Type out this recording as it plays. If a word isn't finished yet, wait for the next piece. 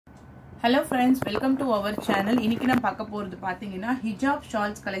Hello friends, welcome to our channel. இன்னைக்கு நான் பார்க்க போறது பாத்தீங்கன்னா hijab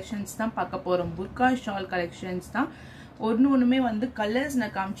shawls collections தான் பார்க்க போறோம். burqa shawl collections தான். ஒண்ணுமே வந்து கலர்ஸ்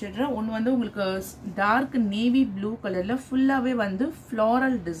நான் காமிச்சிடுறேன். ஒன்னு வந்து உங்களுக்கு டார்க் நேவி ப்ளூ கலர்ல ஃபுல்லாவே வந்து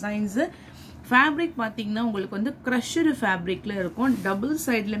floral designs. ஃபேப்ரிக் பாத்தீங்கன்னா உங்களுக்கு வந்து crushed ஃபேப்ரிக்ல இருக்கும். டபுள்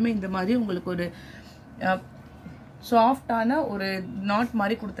சைடுலமே இந்த மாதிரி உங்களுக்கு ஒரு சாஃப்டான ஒரு நாட்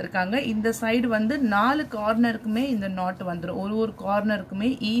மாதிரி கொடுத்திருக்காங்க. இந்த சைடு வந்து 4 கார்னருக்குமே இந்த நாட் வந்துரும். ஒரு கார்னருக்குமே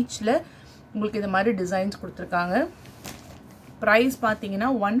ஈச்ல உங்களுக்கு இந்த மாதிரி டிசைன்ஸ் கொடுத்திருக்காங்க. பிரைஸ் பாத்தீங்கன்னா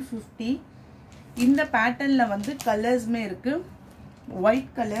 150. இந்த பேட்டர்ன்ல வந்து கலர்ஸ்மே இருக்கு.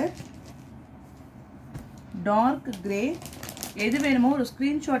 ஒயிட் கலர், டார்க் கிரே, எது வேணுமோ ஒரு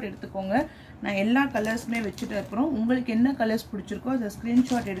ஸ்கிரீன்ஷாட் எடுத்துக்கோங்க. நான் எல்லா கலர்ஸ்மே வச்சுட்டு அப்புறம் உங்களுக்கு என்ன கலர்ஸ் பிடிச்சிருக்கோ அதை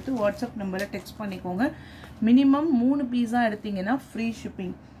ஸ்கிரீன்ஷாட் எடுத்து வாட்ஸ்அப் நம்பர்ல டெக்ஸ்ட் பண்ணிக்கோங்க. மினிமம் 3 பீஸா எடுத்தீங்கன்னா ஃப்ரீ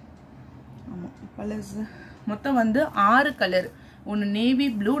ஷிப்பிங். ஆமா, கலர்ஸ் மொத்தம் வந்து 6 கலர். ஒன்னு நேவி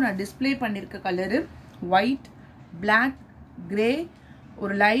ப்ளூ நான் டிஸ்ப்ளே பண்ணிருக்க கலர், ஒயிட், Black, கிரே,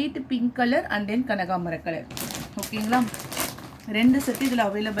 ஒரு light pink colour and then கனகாமர colour. ஓகேங்களா? ரெண்டு செட் இதுல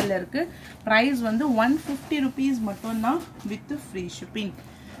அவைலபிள் இருக்கு. பிரைஸ் வந்து 150 rupees மட்டும் தான் வித் ஃப்ரீ ஷிப்பிங்.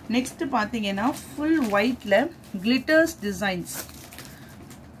 நெக்ஸ்ட் பாத்தீங்கன்னா full ஒயிட்ல glitters designs.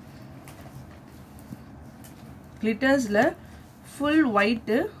 கிளிட்டர்ஸ்ல full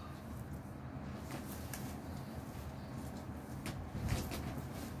white,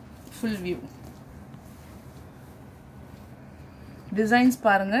 full view designs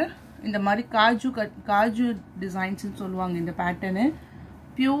பாருங்க. இந்த மாதிரி காஜு டிசைன்ஸ் சொல்லுவாங்க. இந்த pattern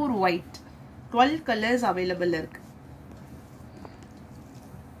pure white. 12 colours available இருக்கு.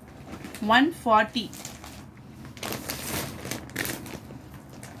 140.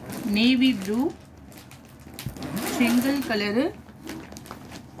 நேவி ப்ளூ, செங்கல் colour,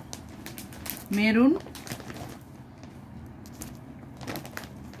 maroon,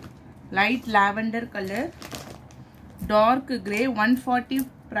 light lavender colour, dark grey. 140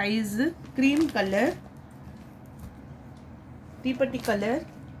 price. Cream colour, தீப்பெட்டி colour,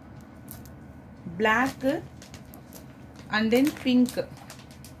 Black and then pink.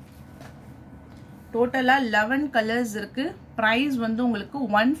 டோட்டலா 11 colours இருக்கு. பிரைஸ் வந்து உங்களுக்கு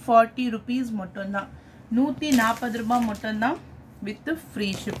 140 rupees மட்டும் தான். 140 ரூபாய் மட்டும் தான் with free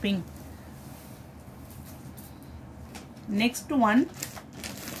shipping. Next one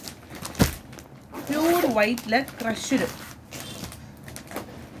pure ஒயிட்ல crushed.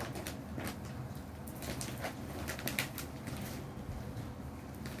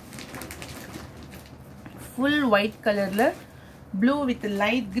 Full white கலர்ல blue with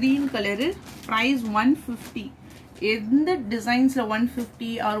light green colour. Price 150. எந்த டிசைன்ஸ்ல 150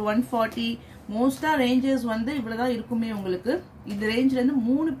 ஆர் 140 மோஸ்டா ரேஞ்சஸ் வந்து இவ்வளவுதான் இருக்குமே உங்களுக்கு. இந்த ரேஞ்ச்ல இருந்து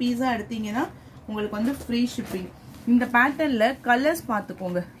 3 பீஸா எடுத்தீங்கன்னா உங்களுக்கு வந்து ஃப்ரீ ஷிப்பிங். இந்த பேட்டர்ன்ல கலர்ஸ்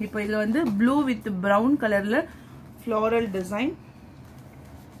பாத்துக்கோங்க. இப்போ இதுல வந்து ப்ளூ வித் பிரவுன் கலர்ல ஃப்ளோரல் டிசைன்,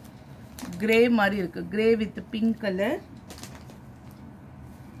 கிரே மாதிரி இருக்கு, கிரே வித் பிங்க் கலர்,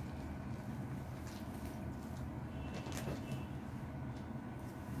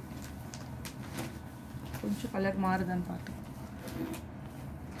 கொஞ்சம் கலர் மாறுதான்னு பார்த்தோம்.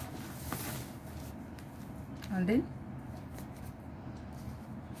 and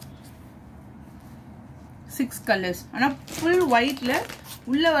 6 colours. ஆனா ஃபுல் ஒயிட்ல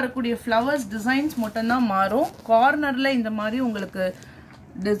உள்ள வரக்கூடிய ஃப்ளவர்ஸ் டிசைன்ஸ் மட்டும் தான் மாறும். கார்னர்ல இந்த மாதிரி உங்களுக்கு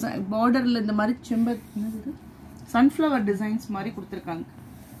டிசைன், பார்டர்ல இந்த மாதிரி சன்ஃப்ளவர் டிசைன்ஸ் மாதிரி கொடுத்திருக்காங்க.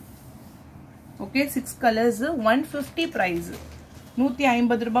 Okay, 6 colours. 150 பிரைஸ்.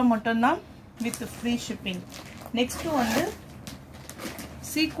 150 ரூபாய் மட்டும் தான் வித் ஃப்ரீ ஷிப்பிங். நெக்ஸ்ட் வந்து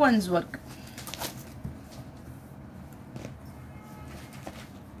சீக்வன்ஸ் ஒர்க்.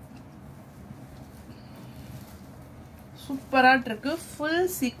 சூப்பரா இருக்கு. Full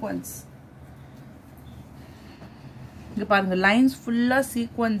sequence. இங்க பாருங்க, லைன்ஸ் ஃபுல்லா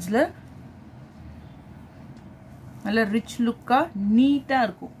சீக்வன்ஸ்ல நல்ல ரிச் லுக்கா நீட்டா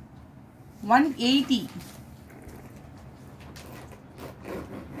இருக்கும். 180.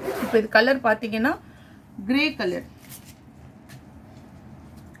 இப்போ இது கலர் பாத்தீங்கன்னா grey colour.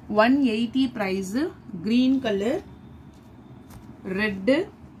 180 price. Green colour, red,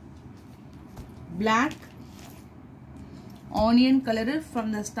 Black, onion colour. From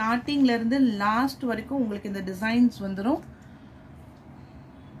the ஸ்டார்டிங்ல இருந்து லாஸ்ட் வரைக்கும் உங்களுக்கு இந்த டிசைன்ஸ் வந்துடும்.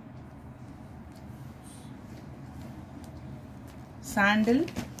 சாண்டில்,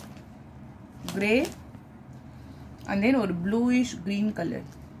 கிரே அண்ட் தென் ஒரு ப்ளூயிஷ் கிரீன் கலர்.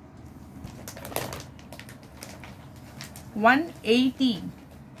 180.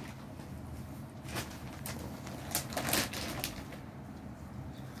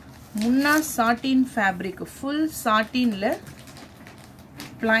 முன்னா சாட்டின் ஃபேப்ரிக். ஃபுல் சாட்டின்ல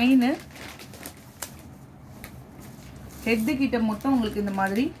plain ஹெட் கிட்ட மட்டும் உங்களுக்கு இந்த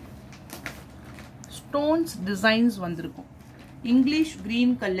மாதிரி ஸ்டோன்ஸ் டிசைன்ஸ் வந்திருக்கும். இங்கிலீஷ்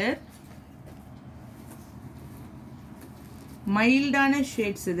கிரீன் கலர், மைல்டான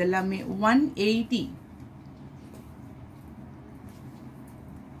ஷேட்ஸ். இது எல்லாமே 180.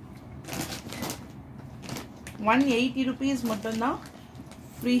 ₹180 மட்டும்தான்.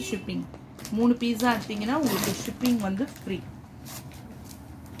 Free shipping. 3 பீஸா எடுத்தீங்கன்னா உங்களுக்கு ஷிப்பிங் வந்து ஃப்ரீ.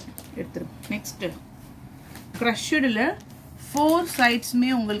 எடுத்துரும். நெக்ஸ்ட் க்ரஷ்டில் 4 சைட்ஸுமே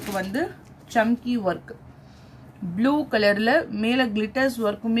உங்களுக்கு வந்து சம்கி ஒர்க். ப்ளூ கலரில் மேலே கிளிட்டர்ஸ்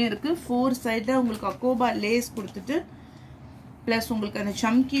ஒர்க்குமே இருக்குது. 4 சைடில் உங்களுக்கு அக்கோபா லேஸ் கொடுத்துட்டு ப்ளஸ் உங்களுக்கு அந்த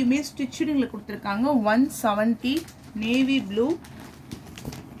சம்கியுமே ஸ்டிச்சிங்கில் கொடுத்துருக்காங்க. 170. Navy blue,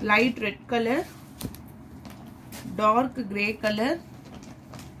 light red colour, dark grey colour,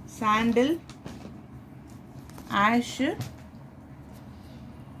 சாண்டில், ஆஷ்.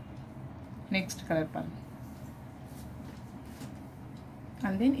 நெக்ஸ்ட் கலர் பாருங்க.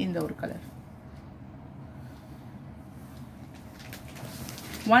 அண்ட் தென் இந்த ஒரு colour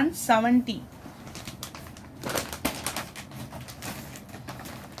 170.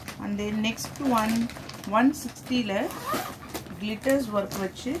 and then next one 160 ல glitters work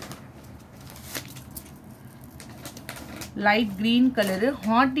வச்சு லைட் green கலர்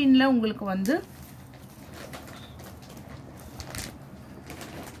ஹாட் இன்ல உங்களுக்கு வந்து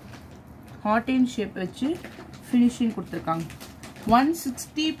ஹாட் இன் ஷேப் வச்சு ஃபினிஷிங் கொடுத்திருக்காங்க.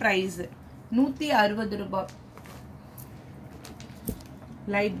 160 பிரைஸ், 160 ரூபாய்.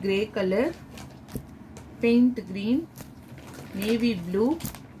 Light grey colour, paint green, navy blue,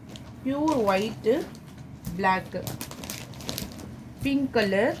 pure white, black, pink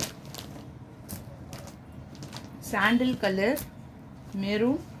colour, sandal colour,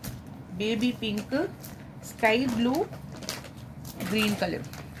 maroon, baby pink, sky blue, green colour.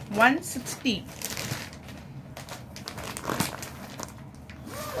 160.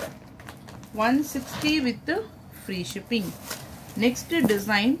 160 with free shipping. Next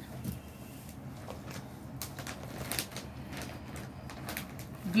design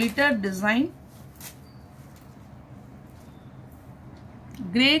glitter design,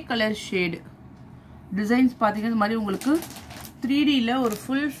 grey color shade. Designs பாத்தீங்கன்னா இந்த மாதிரி உங்களுக்கு 3D ல ஒரு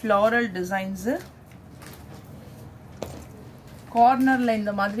full floral designs. கார்னர்ல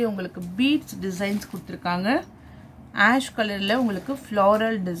இந்த மாதிரி உங்களுக்கு beads designs கொடுத்திருக்காங்க. ash கலர்ல உங்களுக்கு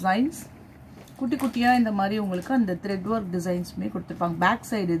floral designs. குட்டி குட்டியா இந்த மாதிரி உங்களுக்கு அந்த thread work designsமே கொடுத்திருப்பாங்க. பேக்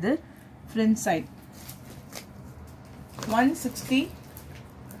சைடு இது, front side. 160.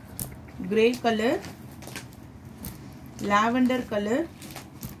 grey color, lavender color,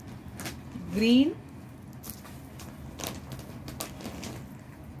 green,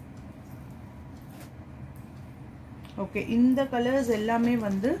 okay. இந்த கலர்ஸ் எல்லாமே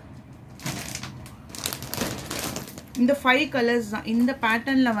வந்து இந்த 5 கலர்ஸ் தான். இந்த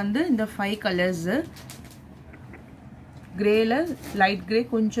பேட்டர்ன்ல வந்து இந்த 5 கலர்ஸ். கிரேல லைட் கிரே,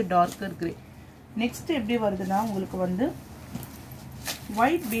 கொஞ்சம் டார்க்கர் கிரே. நெக்ஸ்ட் எப்படி வருதுன்னா உங்களுக்கு வந்து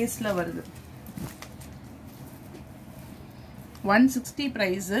ஒயிட் பேஸ்ல வருது. 160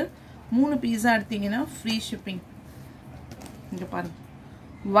 பிரைஸ். 3 பீஸா எடுத்தீங்கன்னா ஃப்ரீ ஷிப்பிங். இங்க பாருங்க,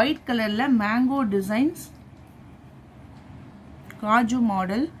 ஒயிட் கலர்ல mango designs, kaju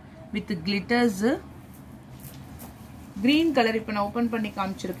model with glitters. Green colour இப்போ நான் ஓபன் பண்ணி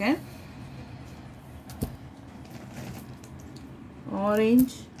காமிச்சிருக்கேன்.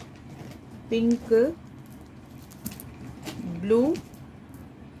 Orange, pink, blue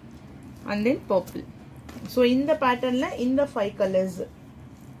and then purple. So இந்த பேட்டர்ன்ல இந்த 5 கலர்ஸ்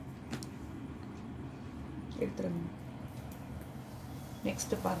எடுத்துறேன்.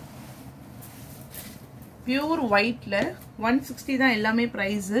 நெக்ஸ்ட் பாருங்க, பியூர் ஒயிட்ல 160 தான் எல்லாமே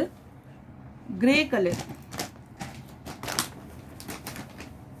பிரைஸ். கிரே கலர்,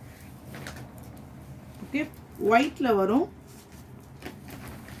 ஓகே, ஒயிட்ல வரும்.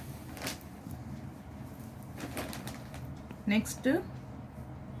 நெக்ஸ்ட்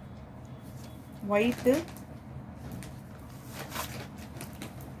ஒயிட்,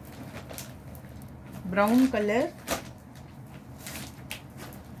 பிரவுன் கலர்,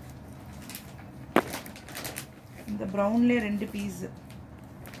 இந்த பிரவுன்ல 2 பீஸ்.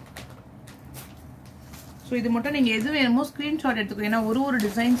 ஸோ இது மட்டும் நீங்க எது வேணுமோ ஸ்கிரீன்ஷாட் எடுத்துக்கோ. ஏன்னா ஒரு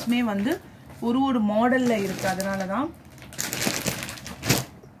டிசைன்ஸ்மே வந்து ஒரு மாடல்ல இருக்கு, அதனால தான்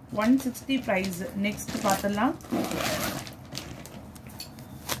 160 பிரைஸ். நெக்ஸ்ட் பார்த்தலாம்,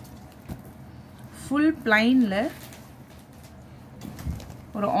 ஃபுல் பிளைன்ல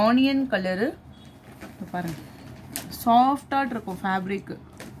ஒரு ஆனியன் கலரு பாருங்க, சாஃப்டா இருக்கும் ஃபேப்ரிக்.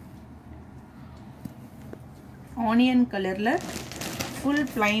 ஆனியன் கலர்ல full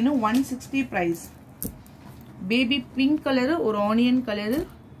plain, 160 price. Baby pink colour, ஒரு ஆனியன் கலரு,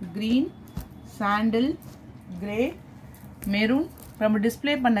 கிரீன், சாண்டில், கிரே, மெரூன். நம்ம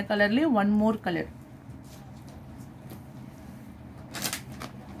டிஸ்ப்ளே பண்ண கலர்லயே ஒன் மோர் கலர்.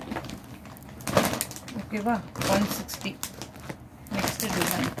 ஓகேவா? 160. Next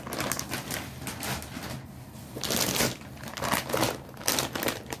design.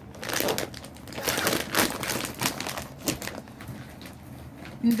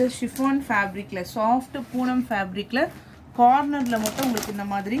 இந்த ஷிஃபான் ஃபேப்ரிக்ல, சாஃப்ட் பூனம் ஃபேப்ரிக்ல கார்னர்ல மட்டும் உங்களுக்கு இந்த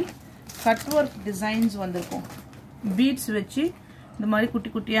மாதிரி கட் ஒர்க் டிசைன்ஸ் வந்திருக்கும். பீட்ஸ் வச்சு இந்த மாதிரி குட்டி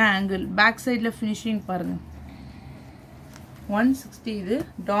குட்டியா ஆங்கிள். பேக் சைடில் ஃபினிஷிங் பாருங்க. 160. இது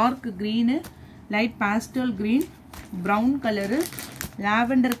dark green, light pastel green, brown colour,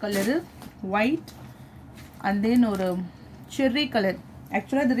 lavender colour, white and then ஒரு செர்ரி கலர்.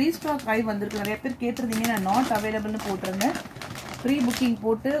 ஆக்சுவலாக இது ரீஸ்டாக் ஆகி வந்திருக்கு. நிறைய பேர் கேட்டிருந்தீங்க, நான் நாட் அவைலபிள்னு போட்டிருந்தேன். ப்ரீ புக்கிங்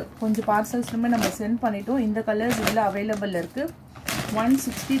போட்டு கொஞ்சம் பார்சல்ஸ்லுமே நம்ம சென்ட் பண்ணிட்டோம். இந்த கலர்ஸ் இதில் அவைலபிள் இருக்குது.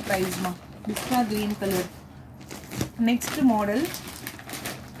 160 ப்ரைஸ்மா. பிஸ்டா green colour. Next model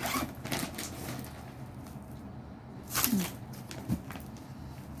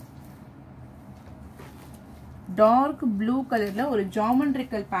dark blue கலர்ல ஒரு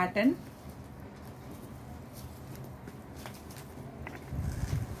ஜாமெட்ரிக்கல் பேட்டர்ன்.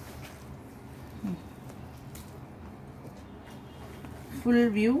 Full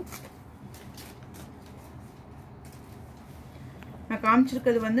view. நான்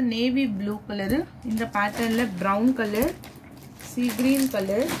காமிச்சிருக்கிறது வந்து நேவி ப்ளூ கலரு. இந்த பேட்டர்ன்ல brown colour, sea green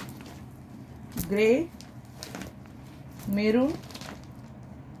colour, grey, maroon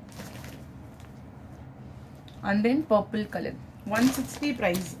and then purple color. 160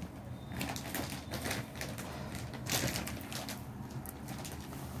 price.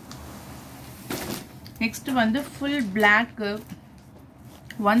 Next வந்து full black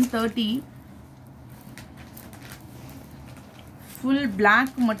 130. full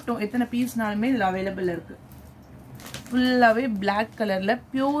black மட்டும் எத்தனை பீஸ்னாலுமே இதுல அவைலபிள் இருக்கு. ஃபுல்லாவே black கலர்ல,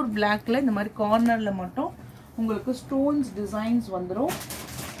 பியூர் blackல இந்த மாதிரி கார்னர்ல மட்டும் உங்களுக்கு ஸ்டோன்ஸ் டிசைன்ஸ் வந்துரும்.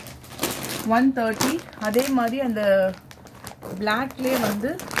 130. அதே மாதிரி அந்த பிளாக்லேயே வந்து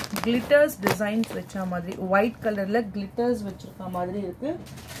கிளிட்டர்ஸ் டிசைன்ஸ் வச்ச மாதிரி, ஒயிட் கலர்ல கிளிட்டர்ஸ் வச்சிருக்க மாதிரி இருக்கு.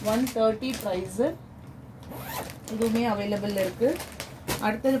 130 ப்ரைஸ். இதுவுமே அவைலபிள் இருக்கு.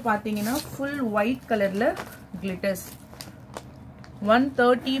 அடுத்தது பார்த்தீங்கன்னா ஃபுல் ஒயிட் கலர்ல கிளிட்டர்ஸ்.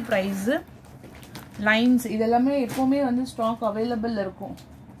 130 ப்ரைஸ். லைன்ஸ் இதெல்லாமே எப்பவுமே வந்து ஸ்டாக் அவைலபிள் இருக்கும்.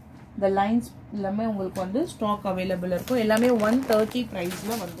 இந்த லைன்ஸ் எல்லாமே உங்களுக்கு வந்து ஸ்டாக் அவைலபிள் இருக்கும். எல்லாமே 130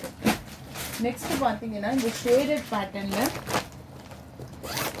 ப்ரைஸ்ல வந்துடும். நெக்ஸ்ட் பாத்தீங்கன்னா இந்த ஷேடட் பேட்டர்ன்ல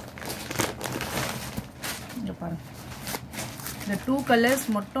இங்க பாருங்க, இந்த 2 கலர்ஸ்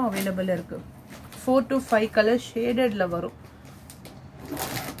மட்டும் அவைலபிள் இருக்கு. 4 to 5 கலர் ஷேடட்ல வரும்.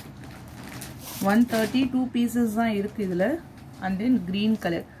 130. 2 பீசஸ் தான் இருக்கு இதுல. And then green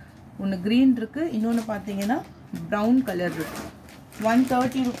colour. ஒன்னு கிரீன் இருக்கு, இன்னொன்னு பாத்தீங்கன்னா ப்ரௌன் கலர் இருக்கு.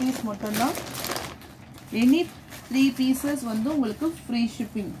 130 rupees மட்டும்தான். எனி 3 பீசஸ் வந்து உங்களுக்கு ஃப்ரீ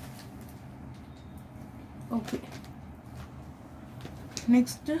ஷிப்பிங். ஓகே.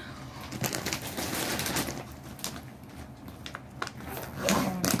 நெக்ஸ்ட்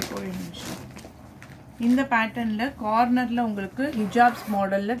இந்த பேட்டர்ன்ல கார்னர்ல உங்களுக்கு ஹிஜாப்ஸ்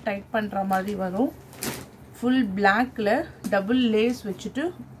மாடல்ல டைப் பண்ற மாதிரி வரும். ஃபுல் பிளாக்ல டபுள் லேஸ் வச்சுட்டு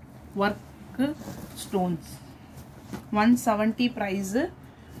work stones. 170 price.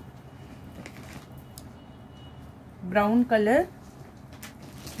 Brown colour,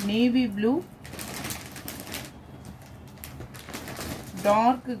 navy blue,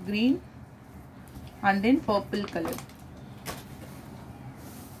 dark green and then purple color.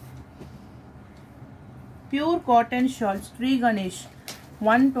 Pure cotton shawl Sri Ganesh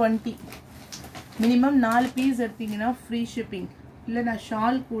 120. minimum 4 piece எடுத்தீங்கன்னா ஃப்ரீ ஷிப்பிங். இல்லை நான்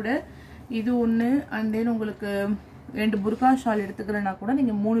ஷால் கூட இது ஒன்று அண்ட் தென் உங்களுக்கு 2 புர்கா ஷால் எடுத்துக்கிறேன்னா கூட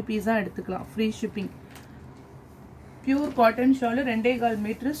நீங்கள் 3 பீஸாக எடுத்துக்கலாம். Free shipping. Pure cotton shawl 2.25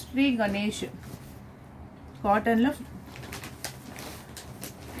 metre Sri Ganesh. காட்டனில்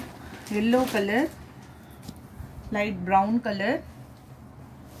yellow color, light brown color,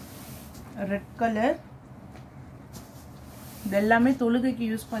 red color. இதெல்லாமே தொழுகைக்கு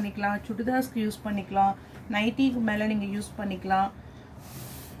யூஸ் பண்ணிக்கலாம், சுடிதாஸ்க்கு யூஸ் பண்ணிக்கலாம், நைட்டிக்கு மேல நீங்க யூஸ் பண்ணிக்கலாம்.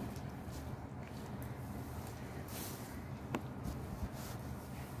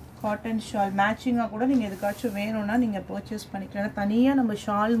 காட்டன் ஷால் மேட்சிங்கா கூட நீங்க எதுக்காச்சும் வேணும்னா நீங்க பர்ச்சேஸ் பண்ணிக்கலாம். தனியா நம்ம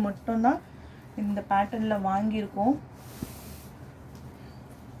ஷால் மட்டும் தான் இந்த பேட்டர்ன்ல வாங்கி இருக்கோம்.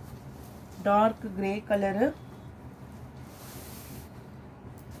 Dark grey colour,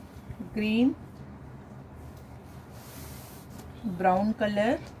 green, brown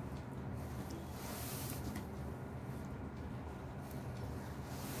colour,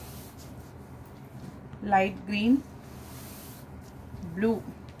 light green, blue,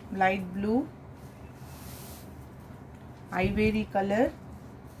 light blue, ivory color.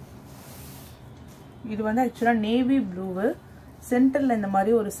 இது வந்து actually navy blue, சென்டர்ல இந்த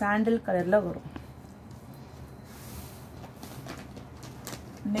மாதிரி ஒரு சாண்டல் கலர்ல வரும்.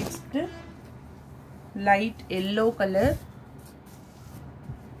 Next light yellow color,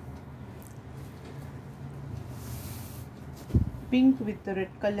 pink with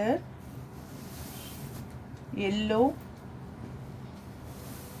red color, yellow,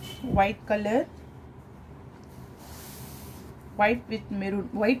 white color, white with maroon.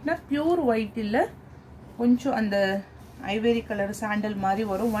 White na pure white illa, koncham and ivory color sandal mari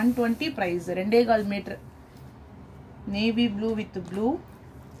varum. 120 price, 2.5 meter. Navy blue with blue,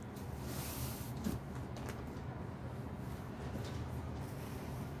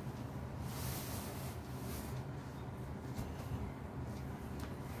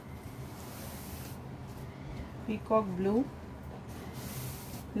 peacock blue,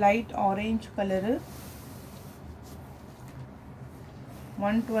 light orange color,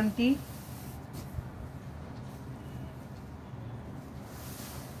 120,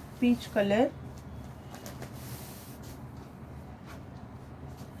 peach color,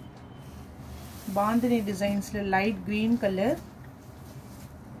 bandhani designs light green color,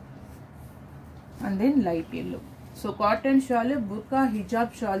 and then light yellow. So cotton shawl, burqa, hijab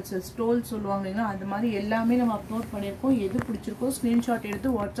shawls, stole சொல்லுவாங்கங்க. அது மாதிரி எல்லாமே நம்ம upload பண்ணிருக்கோம். எது பிடிச்சிருக்கோ screenshot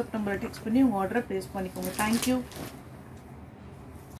எடுத்து WhatsApp நம்பரை text பண்ணி உங்க ஆர்டரை பிளேஸ் பண்ணிக்கோங்க. Thank you.